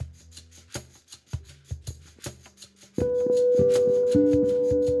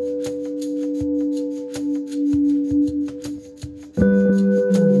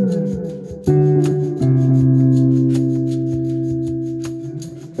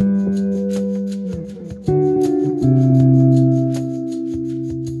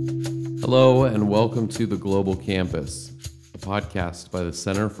to The Global Campus, a podcast by the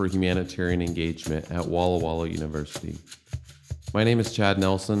Center for Humanitarian Engagement at Walla Walla University. My name is Chad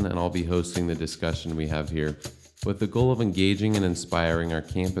Nelson, and I'll be hosting the discussion we have here, with the goal of engaging and inspiring our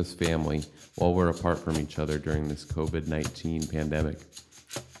campus family while we're apart from each other during this COVID-19 pandemic.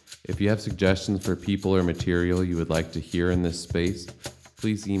 If you have suggestions for people or material you would like to hear in this space,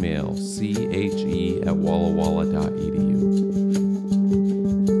 please email che@wallawalla.edu.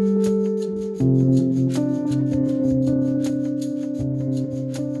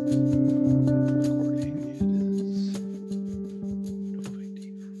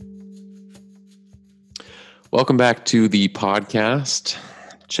 Welcome back to the podcast.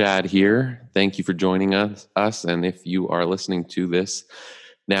 Chad here. Thank you for joining us. And if you are listening to this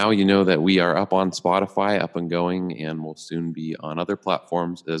now, you know that we are up on Spotify, up and going, and will soon be on other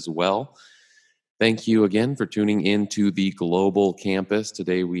platforms as well. Thank you again for tuning in to the Global Campus.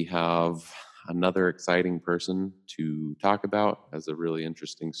 Today we have another exciting person to talk about, has a really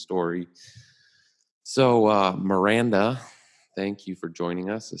interesting story. So Miranda, thank you for joining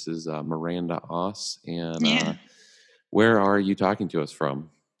us. This is Miranda Aus. And where are you talking to us from?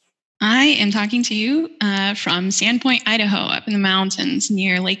 I am talking to you from Sandpoint, Idaho, up in the mountains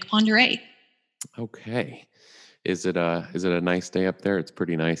near Lake Pend Oreille. Okay. Is it a nice day up there? It's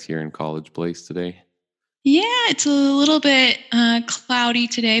pretty nice here in College Place today. Yeah, it's a little bit cloudy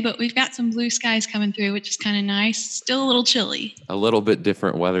today, but we've got some blue skies coming through, which is kind of nice. Still a little chilly. A little bit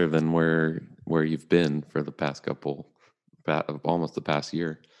different weather than where you've been for the past almost the past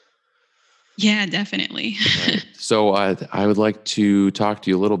year. Yeah, definitely. Right. So I would like to talk to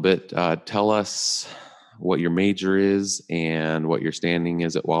you a little bit. Tell us what your major is and what your standing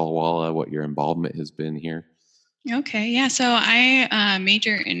is at Walla Walla, what your involvement has been here. Okay, yeah. So I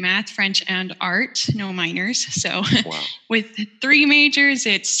major in math, French, and art, no minors. So wow. With 3 majors,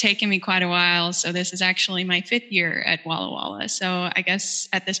 it's taken me quite a while. So this is actually my 5th year at Walla Walla. So I guess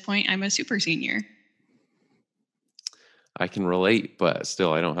at this point, I'm a super senior. I can relate, but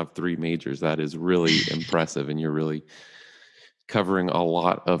still, I don't have 3 majors. That is really impressive, and you're really covering a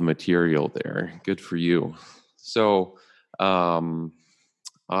lot of material there. Good for you. So I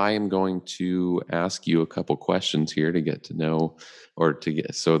am going to ask you a couple questions here to get to know,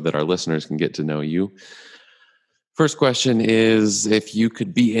 so that our listeners can get to know you. First question is, if you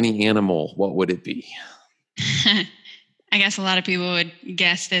could be any animal, what would it be? I guess a lot of people would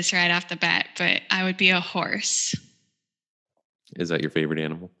guess this right off the bat, but I would be a horse. Is that your favorite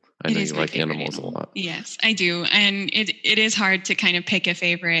animal? I know you like animals a lot. Yes, I do. And it is hard to kind of pick a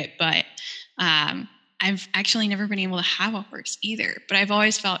favorite, but I've actually never been able to have a horse either. But I've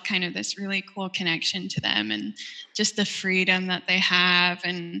always felt kind of this really cool connection to them and just the freedom that they have.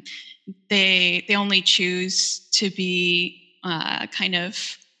 And they only choose to be kind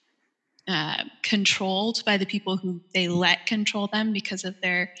of controlled by the people who they let control them because of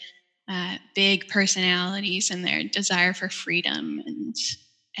their big personalities and their desire for freedom and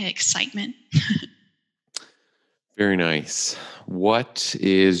excitement. Very nice. What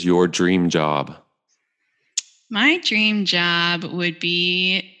is your dream job? My dream job would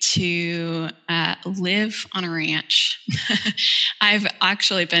be to live on a ranch. I've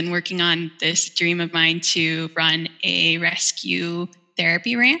actually been working on this dream of mine to run a rescue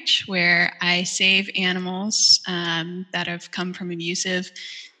therapy ranch where I save animals that have come from abusive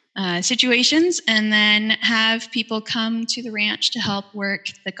situations, and then have people come to the ranch to help work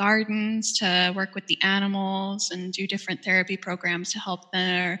the gardens, to work with the animals, and do different therapy programs to help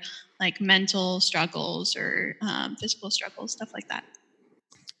their mental struggles or physical struggles, stuff like that.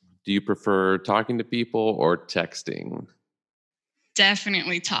 Do you prefer talking to people or texting?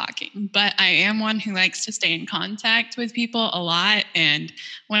 Definitely talking, but I am one who likes to stay in contact with people a lot, and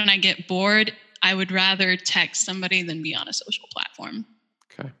when I get bored, I would rather text somebody than be on a social platform.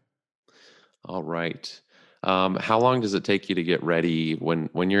 Okay. All right. How long does it take you to get ready when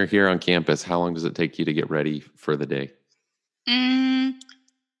you're here on campus? How long does it take you to get ready for the day?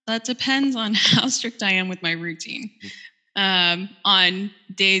 That depends on how strict I am with my routine. On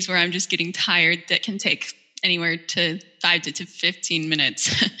days where I'm just getting tired, that can take anywhere to 5 to 15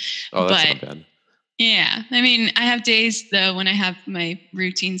 minutes. Oh, that's not bad. Yeah. I mean, I have days though when I have my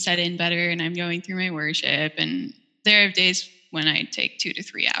routine set in better and I'm going through my worship, and there are days when I take 2 to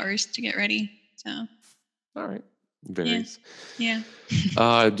 3 hours to get ready. So. All right. Varies. Yeah.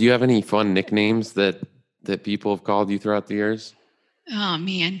 Do you have any fun nicknames that people have called you throughout the years? Oh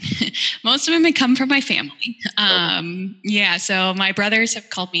man, most of them have come from my family. Yeah, so my brothers have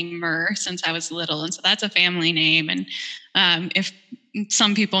called me Mur since I was little, and so that's a family name. And if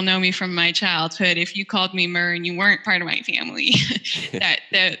some people know me from my childhood. If you called me Mur and you weren't part of my family,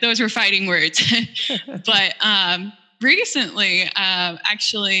 those were fighting words. But recently,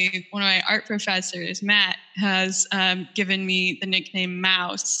 actually, one of my art professors, Matt, has given me the nickname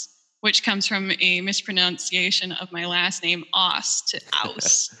Mouse, which comes from a mispronunciation of my last name, Aus, to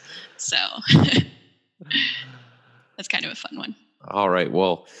Aus. So that's kind of a fun one. All right.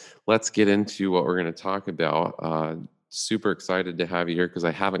 Well, let's get into what we're going to talk about. Super excited to have you here because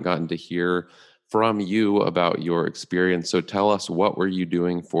I haven't gotten to hear from you about your experience. So tell us, what were you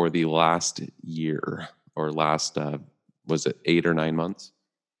doing for the last year or last, was it 8 or 9 months?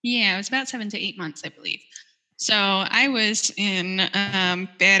 Yeah, it was about 7 to 8 months, I believe. So I was in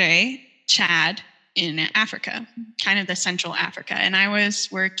Bere, Chad, in Africa, kind of the Central Africa. And I was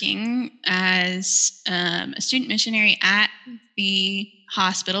working as a student missionary at the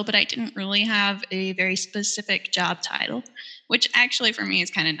hospital, but I didn't really have a very specific job title, which actually for me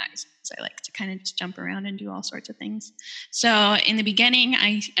is kind of nice because I like to kind of just jump around and do all sorts of things. So in the beginning,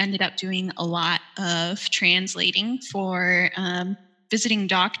 I ended up doing a lot of translating for visiting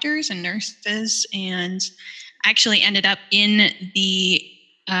doctors and nurses, and actually ended up in the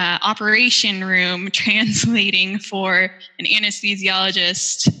operation room translating for an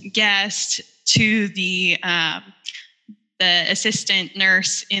anesthesiologist guest to the assistant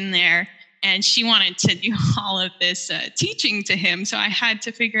nurse in there. And she wanted to do all of this teaching to him. So I had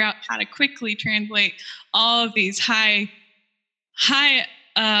to figure out how to quickly translate all of these high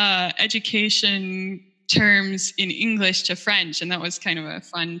education terms in English to French, and that was kind of a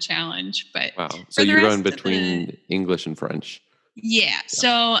fun challenge. But wow, so you're going between English and French. Yeah.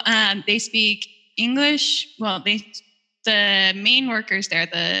 So they speak English. Well, the main workers there,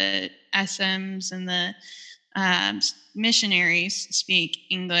 the SMs and the missionaries speak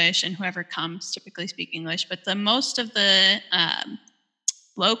English, and whoever comes typically speak English. But the most of the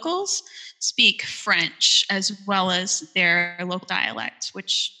locals speak French as well as their local dialects,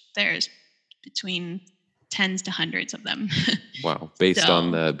 which there's between tens to hundreds of them. Wow, based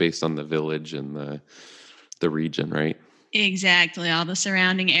on the village and the region, right? Exactly, all the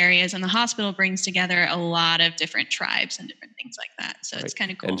surrounding areas, and the hospital brings together a lot of different tribes and different things like that. So It's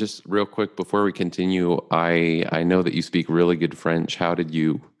kind of cool. And just real quick before we continue, I know that you speak really good French. How did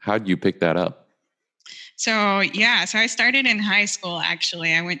you pick that up? So I started in high school.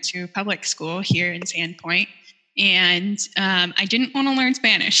 Actually, I went to public school here in Sandpoint, and I didn't want to learn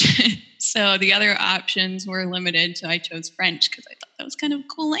Spanish. So the other options were limited. So I chose French because I thought that was kind of a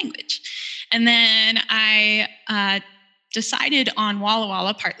cool language. And then I decided on Walla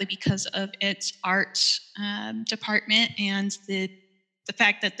Walla partly because of its art department and the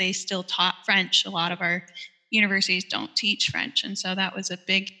fact that they still taught French. A lot of our universities don't teach French. And so that was a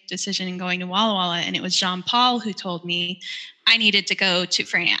big decision in going to Walla Walla. And it was Jean-Paul who told me I needed to go to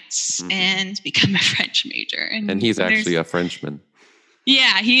France and become a French major. And he's actually a Frenchman.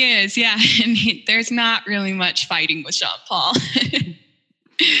 Yeah, he is. Yeah. And there's not really much fighting with Jean-Paul.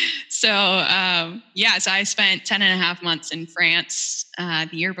 So I spent 10 and a half months in France the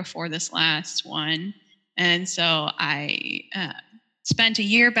year before this last one. And so I spent a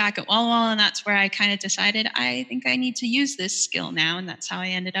year back at Walla Walla, and that's where I kind of decided I think I need to use this skill now. And that's how I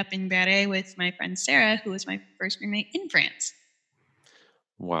ended up in Bere with my friend Sarah, who was my first roommate in France.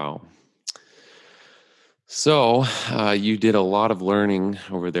 Wow. So you did a lot of learning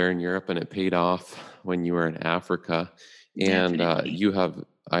over there in Europe, and it paid off when you were in Africa. And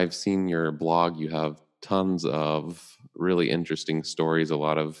I've seen your blog. You have tons of really interesting stories. A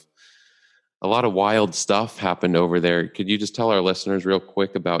lot of wild stuff happened over there. Could you just tell our listeners real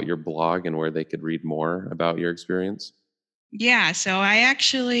quick about your blog and where they could read more about your experience? Yeah, so I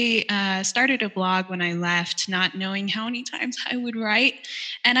actually started a blog when I left, not knowing how many times I would write.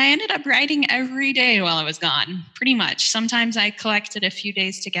 And I ended up writing every day while I was gone, pretty much. Sometimes I collected a few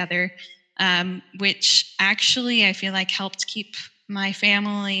days together, which actually I feel like helped keep my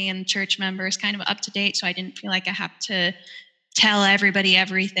family and church members kind of up to date. So I didn't feel like I have to tell everybody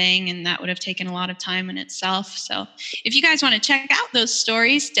everything, and that would have taken a lot of time in itself. So if you guys want to check out those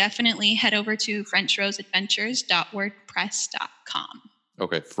stories, definitely head over to FrenchRoseAdventures.wordpress.com.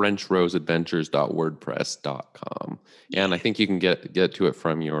 Okay, FrenchRoseAdventures.wordpress.com. Yeah. And I think you can get to it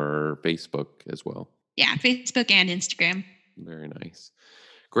from your Facebook as well. Yeah, Facebook and Instagram. Very nice.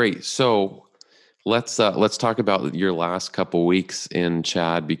 Great. So let's talk about your last couple weeks in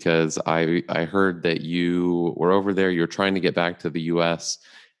Chad, because I heard that you were over there. You're trying to get back to the U.S.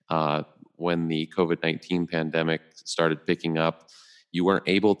 When the COVID-19 pandemic started picking up. You weren't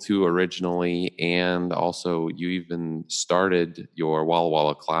able to originally, and also you even started your Walla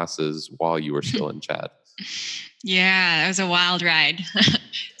Walla classes while you were still in Chad. Yeah, it was a wild ride.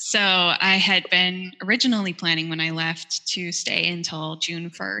 So I had been originally planning when I left to stay until June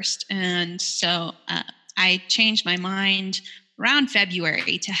 1st. And so I changed my mind around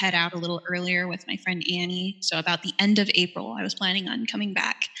February to head out a little earlier with my friend Annie. So about the end of April, I was planning on coming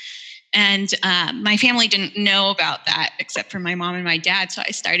back. And my family didn't know about that except for my mom and my dad. So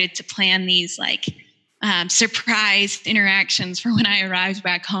I started to plan these like surprise interactions for when I arrived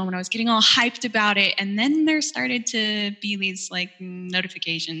back home, and I was getting all hyped about it. And then there started to be these like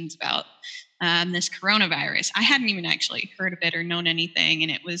notifications about this coronavirus. I hadn't even actually heard of it or known anything,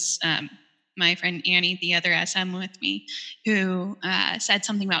 and it was my friend Annie, the other SM with me, who said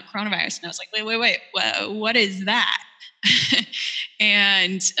something about coronavirus, and I was like, wait, what is that?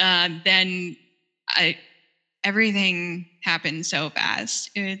 And then everything happened so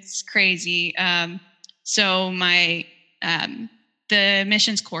fast. It's crazy. So my the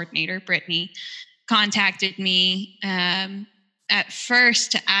missions coordinator, Brittany, contacted me at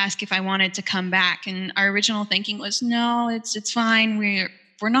first to ask if I wanted to come back, and our original thinking was, no, it's fine.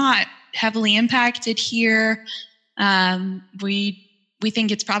 We're not heavily impacted here. We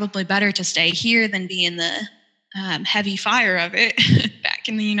think it's probably better to stay here than be in the heavy fire of it back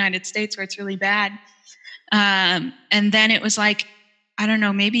in the United States where it's really bad. And then it was like, I don't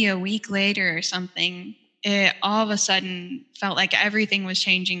know, maybe a week later or something, it all of a sudden felt like everything was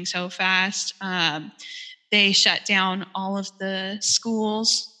changing so fast. They shut down all of the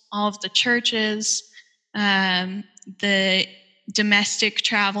schools, all of the churches, the domestic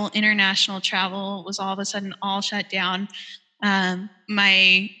travel, international travel was all of a sudden all shut down.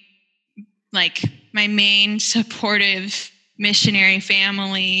 My main supportive missionary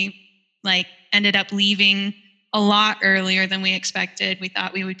family ended up leaving a lot earlier than we expected. We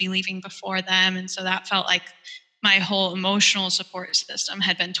thought we would be leaving before them, and so that felt like my whole emotional support system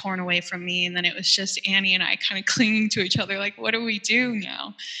had been torn away from me. And then it was just Annie and I kind of clinging to each other, like, what do we do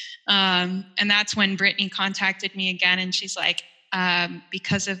now? And that's when Brittany contacted me again, and she's like,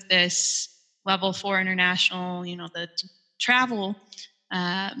 because of this level 4 international, the travel,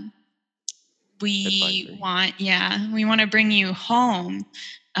 we want to bring you home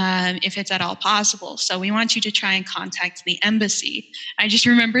if it's at all possible. So we want you to try and contact the embassy. I just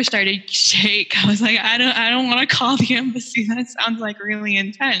remember started to shake. I was like, I don't want to call the embassy. That sounds like really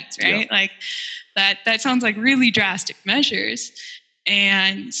intense, right? Yeah. Like that sounds like really drastic measures.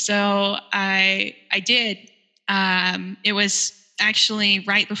 And so I did. It was actually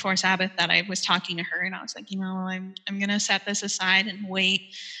right before Sabbath that I was talking to her, and I was like, I'm going to set this aside and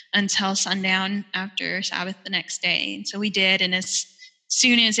wait until sundown after Sabbath the next day. And so we did. And as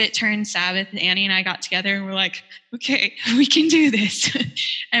soon as it turned Sabbath, Annie and I got together and we're like, okay, we can do this.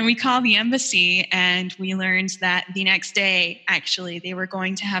 And we called the embassy, and we learned that the next day, actually, they were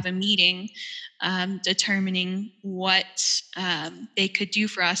going to have a meeting determining what they could do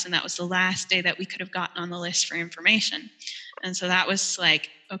for us. And that was the last day that we could have gotten on the list for information. And so that was like,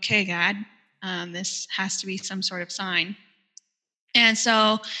 okay, God, this has to be some sort of sign. And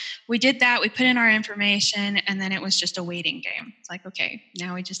so we did that. We put in our information, and then it was just a waiting game. It's like, okay,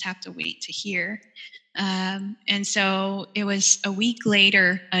 now we just have to wait to hear. And so it was a week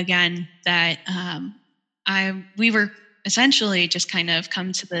later again that we were essentially just kind of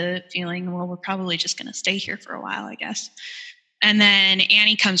come to the feeling, well, we're probably just going to stay here for a while, I guess. And then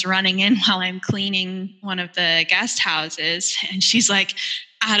Annie comes running in while I'm cleaning one of the guest houses, and she's like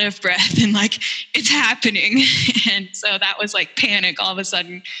out of breath and like, it's happening. And so that was like panic all of a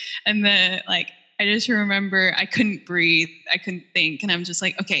sudden. And I just remember I couldn't breathe. I couldn't think. And I'm just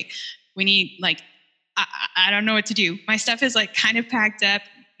like, okay, we need I don't know what to do. My stuff is like kind of packed up.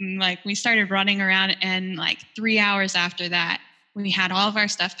 Like we started running around, and like 3 hours after that, we had all of our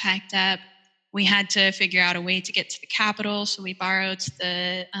stuff packed up. We had to figure out a way to get to the Capitol. So we borrowed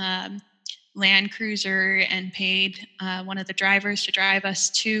the Land Cruiser and paid one of the drivers to drive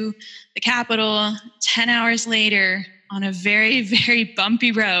us to the Capitol. 10 hours later, on a very, very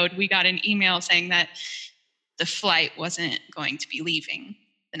bumpy road, we got an email saying that the flight wasn't going to be leaving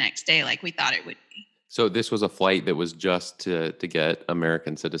the next day like we thought it would be. So this was a flight that was just to get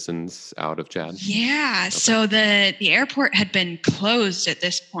American citizens out of Chad? Yeah. Okay. So the airport had been closed at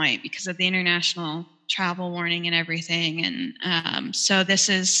this point because of the international travel warning and everything. And so this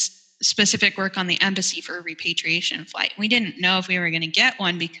is specific work on the embassy for a repatriation flight. We didn't know if we were going to get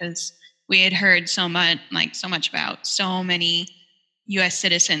one because we had heard so much about so many U.S.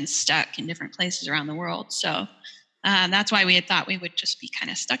 citizens stuck in different places around the world. So that's why we had thought we would just be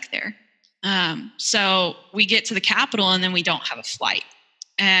kind of stuck there. So we get to the Capitol, and then we don't have a flight,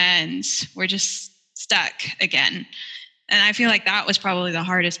 and we're just stuck again. And I feel like that was probably the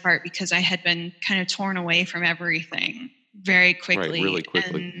hardest part because I had been kind of torn away from everything very quickly. Right, really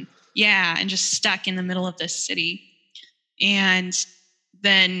quickly. And and just stuck in the middle of this city. And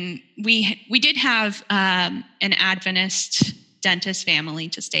then we did have an Adventist dentist family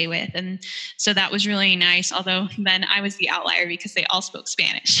to stay with, and so that was really nice. Although then I was the outlier because they all spoke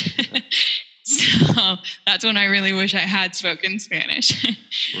Spanish. So that's when I really wish I had spoken Spanish.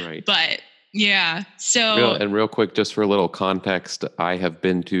 Right. But yeah, so Real quick, just for a little context, I have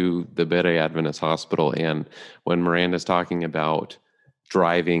been to the Bere Adventist Hospital, and when Miranda's talking about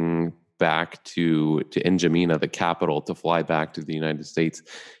driving back to N'Djamena, the capital, to fly back to the United States,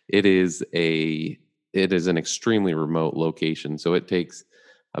 it is an extremely remote location. So it takes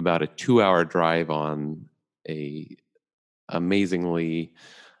about a 2-hour drive on a amazingly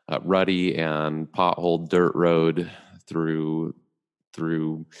ruddy and potholed dirt road through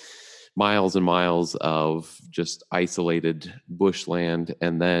miles and miles of just isolated bushland,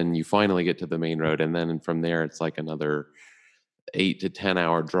 and then you finally get to the main road, and then from there it's like another 8 to 10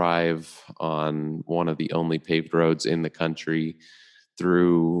 hour drive on one of the only paved roads in the country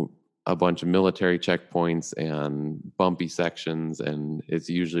through a bunch of military checkpoints and bumpy sections, and it's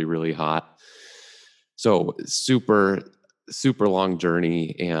usually really hot. So super long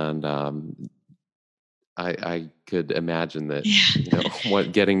journey, and I could imagine that,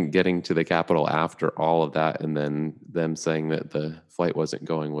 what getting to the capital after all of that, and then them saying that the flight wasn't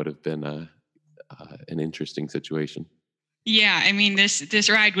going, would have been an interesting situation. Yeah, I mean, this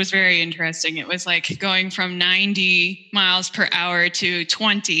ride was very interesting. It was like going from 90 miles per hour to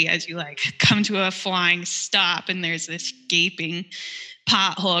 20 as you like come to a flying stop, and there's this gaping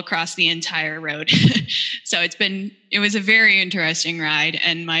pothole across the entire road. So it was a very interesting ride,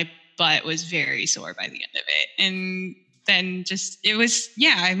 and my butt was very sore by the end of it. And then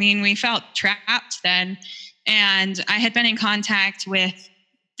we felt trapped then. And I had been in contact with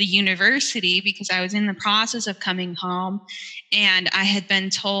the university because I was in the process of coming home, and I had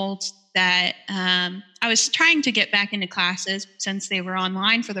been told that I was trying to get back into classes since they were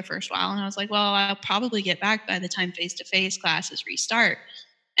online for the first while. And I was like, well, I'll probably get back by the time face-to-face classes restart.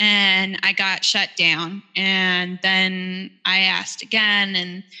 And I got shut down. And then I asked again,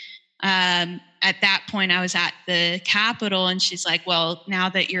 and at that point I was at the Capitol, and she's like, well, now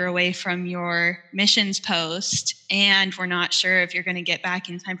that you're away from your missions post and we're not sure if you're going to get back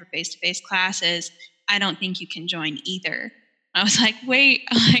in time for face-to-face classes, I don't think you can join either. I was like, wait,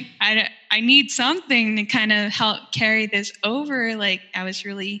 like I need something to kind of help carry this over. Like I was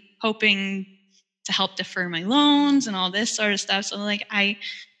really hoping to help defer my loans and all this sort of stuff. So like I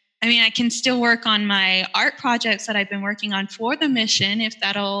can still work on my art projects that I've been working on for the mission, if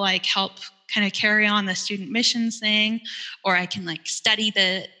that'll like help kind of carry on the student missions thing, or I can like study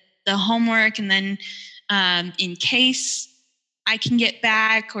the homework, and then in case I can get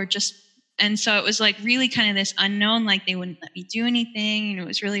back, and so it was like really kind of this unknown, like they wouldn't let me do anything, and it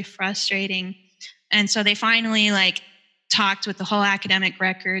was really frustrating. And so they finally like talked with the whole academic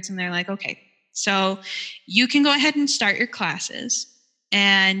records, and they're like, okay, so you can go ahead and start your classes.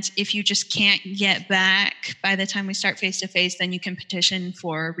 And if you just can't get back by the time we start face-to-face, then you can petition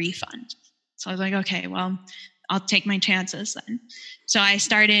for a refund. So I was like, okay, well, I'll take my chances then. So I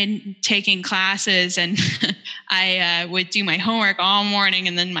started taking classes, and I would do my homework all morning,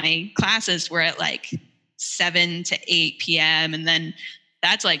 and then my classes were at like 7 to 8 p.m. And then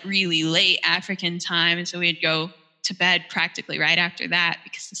that's like really late African time. And so we'd go to bed practically right after that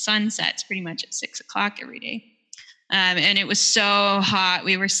because the sun sets pretty much at 6 o'clock every day. And it was so hot.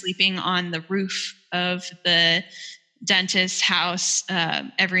 We were sleeping on the roof of the dentist's house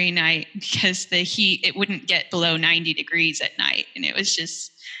every night because the heat, it wouldn't get below 90 degrees at night. And it was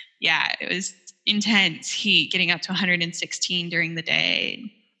just, it was intense heat, getting up to 116 during the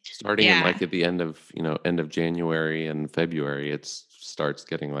day. Starting in like at the end of January and February, it starts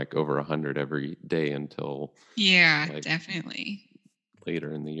getting like over 100 every day until definitely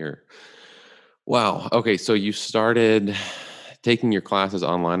later in the year. Wow. Okay. So you started taking your classes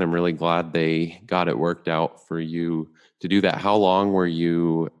online. I'm really glad they got it worked out for you to do that. How long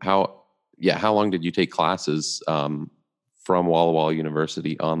did you take classes from Walla Walla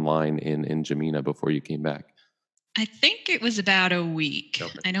University online in N'Djamena before you came back? I think it was about a week.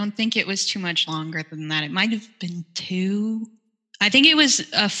 Okay. I don't think it was too much longer than that. It might have been 2. I think it was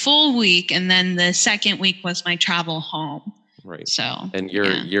a full week, and then the second week was my travel home. Right. So, and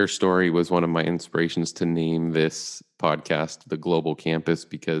your story was one of my inspirations to name this podcast The Global Campus,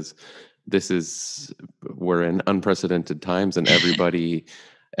 because we're in unprecedented times, and everybody,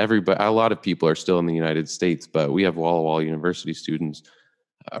 a lot of people are still in the United States, but we have Walla Walla University students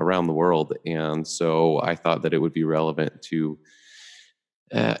around the world. And so I thought that it would be relevant to,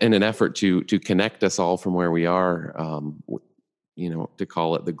 in an effort to connect us all from where we are, to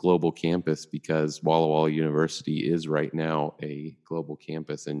call it the global campus, because Walla Walla University is right now a global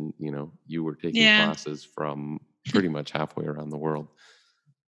campus, and you were taking Yeah. classes from pretty much halfway around the world.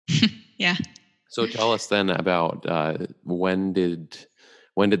 Yeah. So tell us then about when did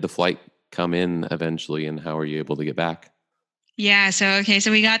the flight come in eventually, and how were you able to get back? Yeah. So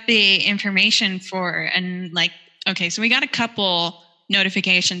we got the information so we got a couple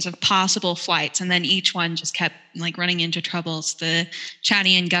notifications of possible flights, and then each one just kept like running into troubles. The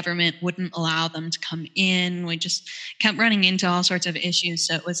Chadian government wouldn't allow them to come in. We just kept running into all sorts of issues.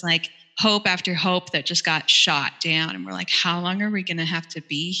 So it was like hope after hope that just got shot down. And we're like, how long are we going to have to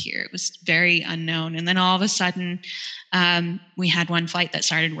be here? It was very unknown. And then all of a sudden, we had one flight that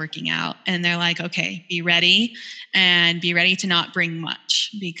started working out, and they're like, okay, be ready, and be ready to not bring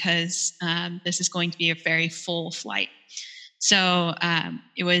much, because this is going to be a very full flight. So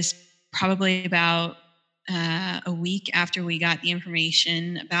it was probably about a week after we got the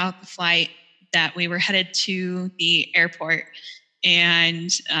information about the flight that we were headed to the airport.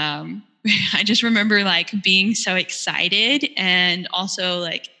 And I just remember like being so excited, and also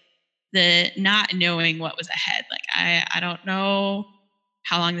like the not knowing what was ahead. Like, I don't know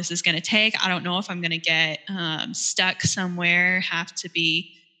how long this is going to take. I don't know if I'm going to get stuck somewhere, have to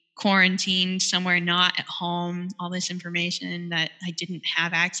be quarantined somewhere, not at home, all this information that I didn't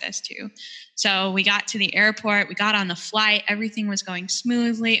have access to. So we got to the airport, we got on the flight, everything was going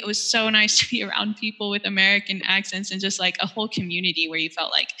smoothly. It was so nice to be around people with American accents, and just like a whole community where you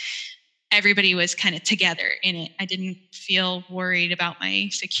felt like everybody was kind of together in it. I didn't feel worried about my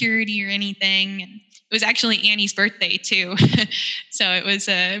security or anything. And it was actually Annie's birthday too. So it was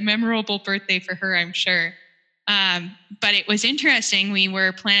a memorable birthday for her, I'm sure. But it was interesting. We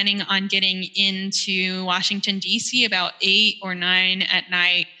were planning on getting into Washington, D.C. about 8 or 9 at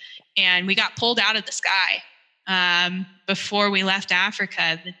night, and we got pulled out of the sky. Before we left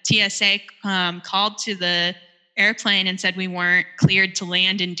Africa, the TSA called to the airplane and said we weren't cleared to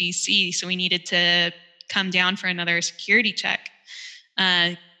land in DC, so we needed to come down for another security check.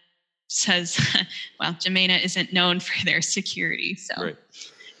 Says, well, Jamaica isn't known for their security, so Right.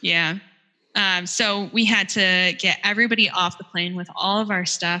 Yeah. So we had to get everybody off the plane with all of our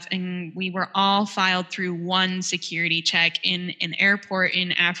stuff, and we were all filed through one security check in an airport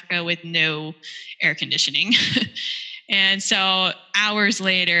in Africa with no air conditioning. And so hours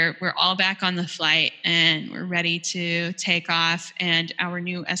later, we're all back on the flight, and we're ready to take off. And our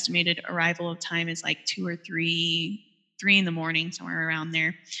new estimated arrival of time is like 2 or 3 in the morning, somewhere around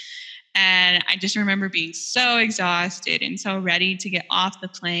there. And I just remember being so exhausted and so ready to get off the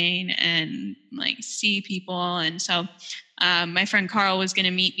plane and like see people. And so my friend Carl was going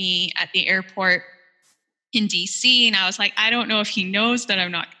to meet me at the airport in DC, and I was like, I don't know if he knows that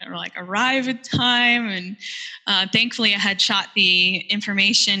I'm not going to like arrive in time. And thankfully I had shot the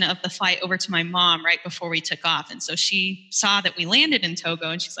information of the flight over to my mom right before we took off. And so she saw that we landed in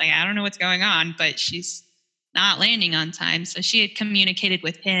Togo, and she's like, I don't know what's going on, but she's not landing on time. So she had communicated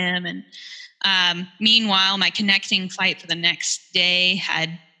with him. And meanwhile, my connecting flight for the next day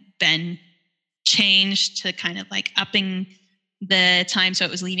had been changed to kind of like upping the time. So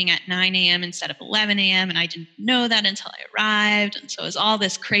it was leaving at 9 a.m. instead of 11 a.m. And I didn't know that until I arrived. And so it was all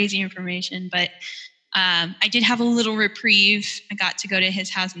this crazy information. But I did have a little reprieve. I got to go to his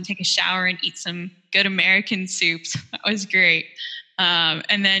house and take a shower and eat some good American soups. That was great.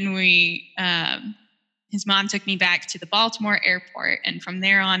 And then his mom took me back to the Baltimore airport. And from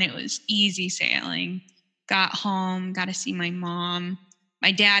there on, it was easy sailing. Got home, got to see my mom.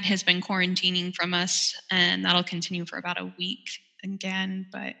 My dad has been quarantining from us, and that'll continue for about a week again.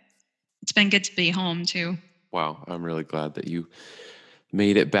 But it's been good to be home too. Wow, I'm really glad that you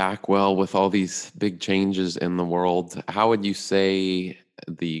made it back well with all these big changes in the world. How would you say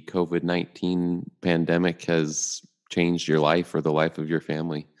the COVID-19 pandemic has changed your life or the life of your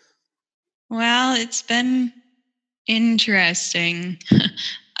family? Well, it's been interesting.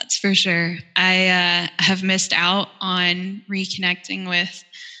 That's for sure. I have missed out on reconnecting with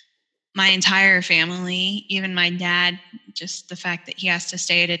my entire family, even my dad, just the fact that he has to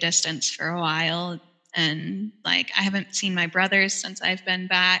stay at a distance for a while. And like, I haven't seen my brothers since I've been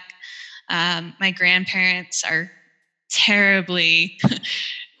back. My grandparents are terribly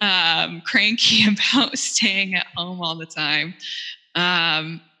cranky about staying at home all the time.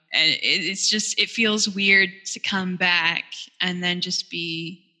 And it feels weird to come back and then just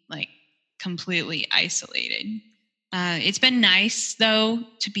be like completely isolated. It's been nice, though,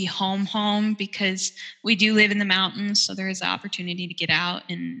 to be home because we do live in the mountains. So there is the opportunity to get out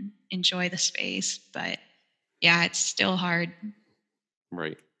and enjoy the space. But yeah, it's still hard.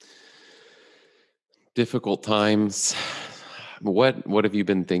 Right. Difficult times. What have you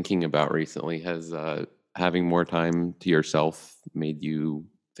been thinking about recently? Has having more time to yourself made you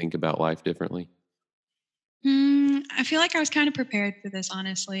think about life differently? I feel like I was kind of prepared for this,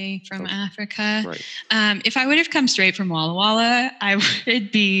 honestly, from Africa. Right. If I would have come straight from Walla Walla, I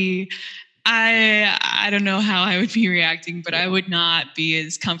would be. I don't know how I would be reacting, but I would not be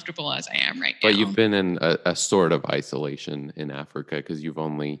as comfortable as I am right now. But you've been in a sort of isolation in Africa because you've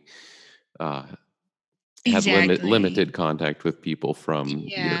only had limited contact with people from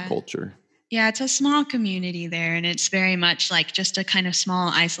your culture. Yeah, it's a small community there, and it's very much like just a kind of small,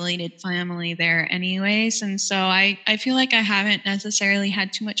 isolated family there, anyways. And so I feel like I haven't necessarily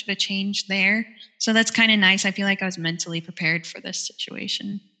had too much of a change there. So that's kind of nice. I feel like I was mentally prepared for this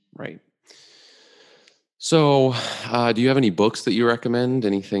situation. Right. So, do you have any books that you recommend?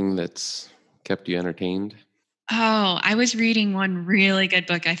 Anything that's kept you entertained? Oh, I was reading one really good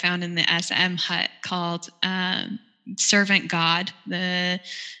book I found in the SM Hut called Servant God.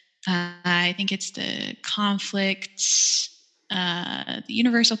 I think it's the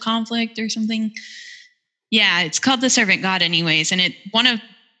universal conflict or something. Yeah, it's called The Servant God anyways. And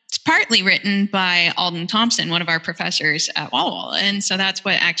it's partly written by Alden Thompson, one of our professors at Walla Walla. And so that's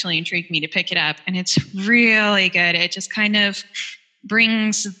what actually intrigued me to pick it up. And it's really good. It just kind of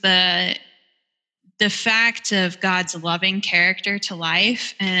brings the fact of God's loving character to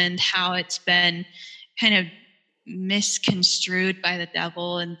life and how it's been kind of misconstrued by the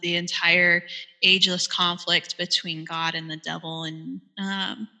devil and the entire ageless conflict between God and the devil, and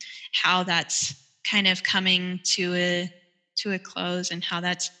how that's kind of coming to a close and how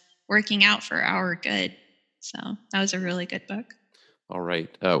that's working out for our good. So that was a really good book. All right.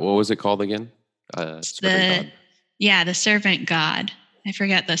 What was it called again? Servant God. Yeah, The Servant God. I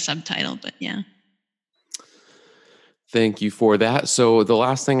forget the subtitle, but yeah. Thank you for that. So the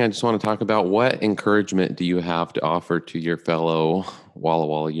last thing I just want to talk about, what encouragement do you have to offer to your fellow Walla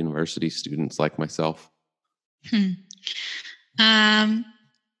Walla University students like myself? I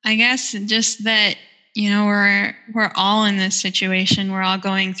guess just that, we're all in this situation. We're all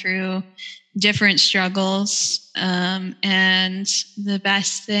going through different struggles. And the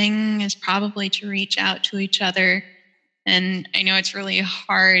best thing is probably to reach out to each other. And I know it's really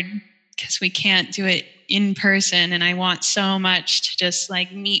hard because we can't do it in person. And I want so much to just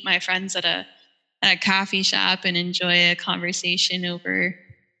like meet my friends at a coffee shop and enjoy a conversation over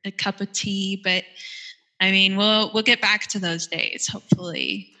a cup of tea. But I mean, we'll get back to those days,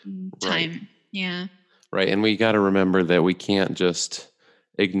 hopefully. Time. Right. Yeah. Right. And we got to remember that we can't just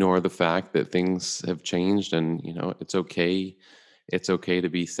ignore the fact that things have changed, and, it's okay. It's okay to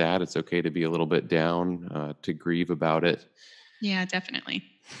be sad. It's okay to be a little bit down, to grieve about it. Yeah, definitely.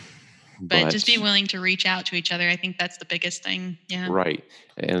 But just be willing to reach out to each other. I think that's the biggest thing. Yeah. Right.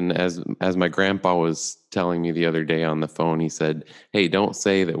 And as my grandpa was telling me the other day on the phone, he said, "Hey, don't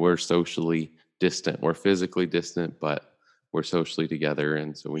say that we're socially distant. We're physically distant, but we're socially together.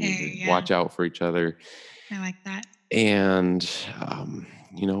 And so we need to watch out for each other." I like that. And,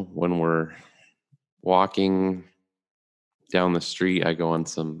 when we're walking down the street, I go on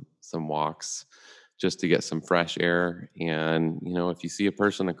some walks just to get some fresh air. And, if you see a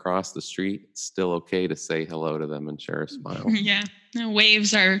person across the street, it's still okay to say hello to them and share a smile. Yeah. The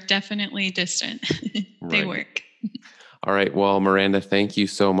waves are definitely distant. They work. All right. Well, Miranda, thank you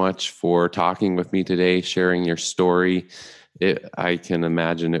so much for talking with me today, sharing your story. I can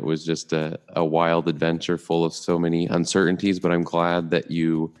imagine it was just a wild adventure full of so many uncertainties, but I'm glad that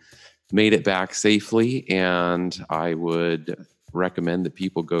you made it back safely. And I would recommend that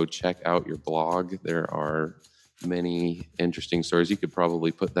people go check out your blog. There are many interesting stories. You could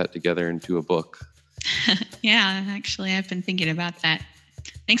probably put that together into a book. Yeah, actually, I've been thinking about that.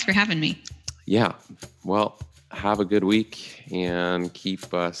 Thanks for having me. Yeah. Well, have a good week and keep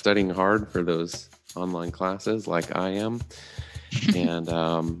studying hard for those online classes like I am. And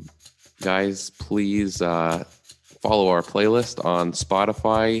guys, please follow our playlist on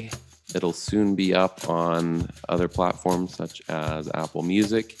Spotify. It'll soon be up on other platforms such as Apple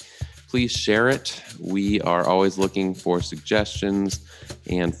Music. Please share it. We are always looking for suggestions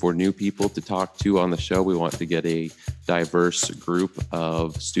and for new people to talk to on the show. We want to get a diverse group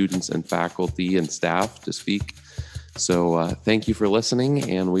of students and faculty and staff to speak. So thank you for listening,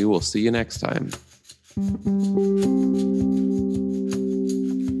 and we will see you next time.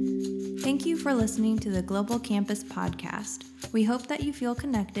 Thank you for listening to the Global Campus Podcast. We hope that you feel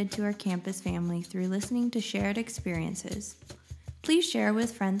connected to our campus family through listening to shared experiences. Please share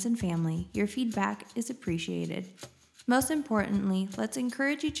with friends and family. Your feedback is appreciated. Most importantly, let's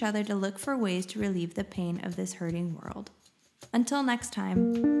encourage each other to look for ways to relieve the pain of this hurting world. Until next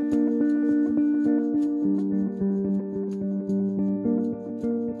time.